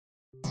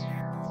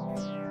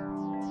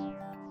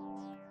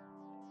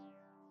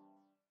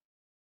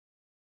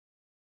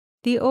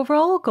The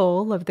overall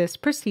goal of this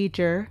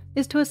procedure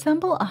is to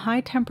assemble a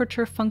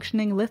high-temperature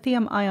functioning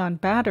lithium-ion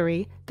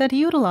battery that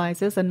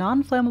utilizes a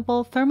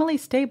non-flammable, thermally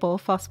stable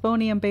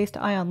phosphonium-based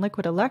ion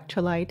liquid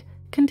electrolyte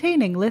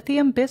containing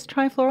lithium-bis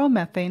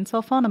trifluoromethane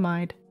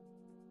sulfonimide.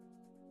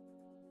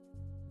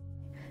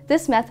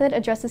 This method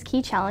addresses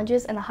key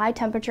challenges in the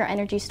high-temperature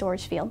energy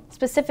storage field,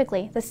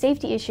 specifically the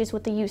safety issues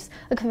with the use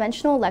of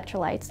conventional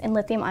electrolytes in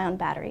lithium-ion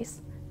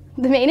batteries.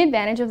 The main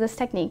advantage of this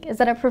technique is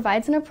that it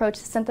provides an approach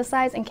to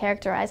synthesize and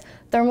characterize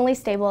thermally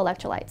stable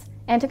electrolytes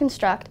and to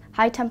construct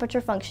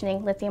high-temperature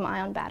functioning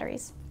lithium-ion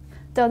batteries.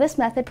 Though this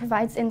method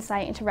provides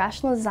insight into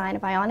rational design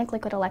of ionic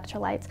liquid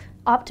electrolytes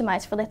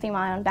optimized for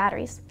lithium-ion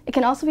batteries, it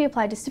can also be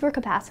applied to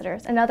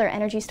supercapacitors and other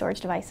energy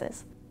storage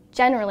devices.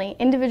 Generally,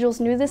 individuals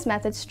new to this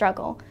method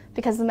struggle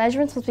because the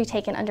measurements must be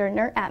taken under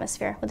inert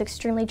atmosphere with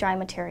extremely dry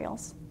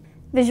materials.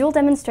 Visual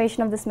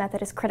demonstration of this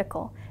method is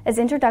critical, as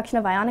introduction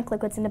of ionic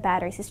liquids into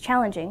batteries is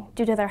challenging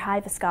due to their high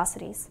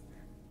viscosities.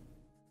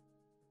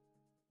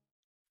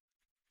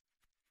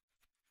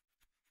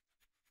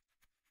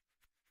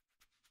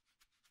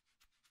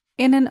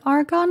 In an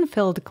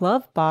argon-filled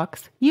glove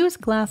box, use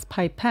glass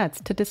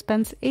pipettes to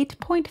dispense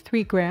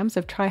 8.3 grams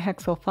of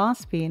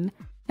trihexylphosphine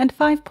and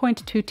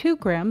 5.22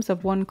 grams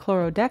of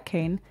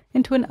 1-chlorodecane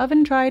into an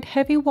oven-dried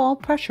heavy wall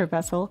pressure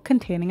vessel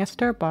containing a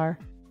stir bar.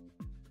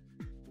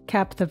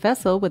 Cap the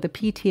vessel with a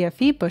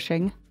PTFE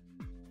bushing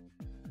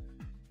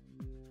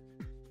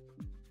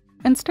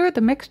and stir the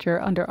mixture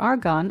under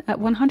argon at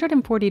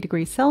 140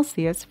 degrees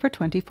Celsius for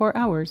 24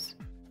 hours.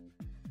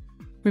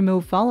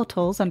 Remove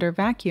volatiles under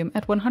vacuum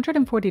at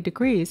 140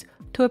 degrees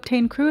to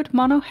obtain crude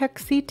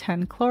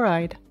monohex-C10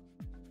 chloride.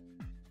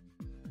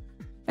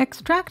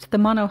 Extract the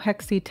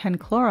monohex-C10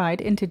 chloride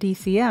into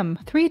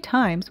DCM 3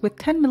 times with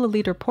 10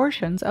 ml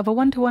portions of a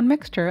 1:1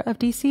 mixture of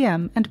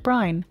DCM and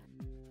brine.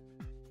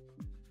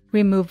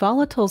 Remove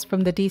volatiles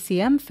from the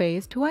DCM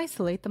phase to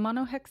isolate the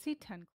monohex-C10.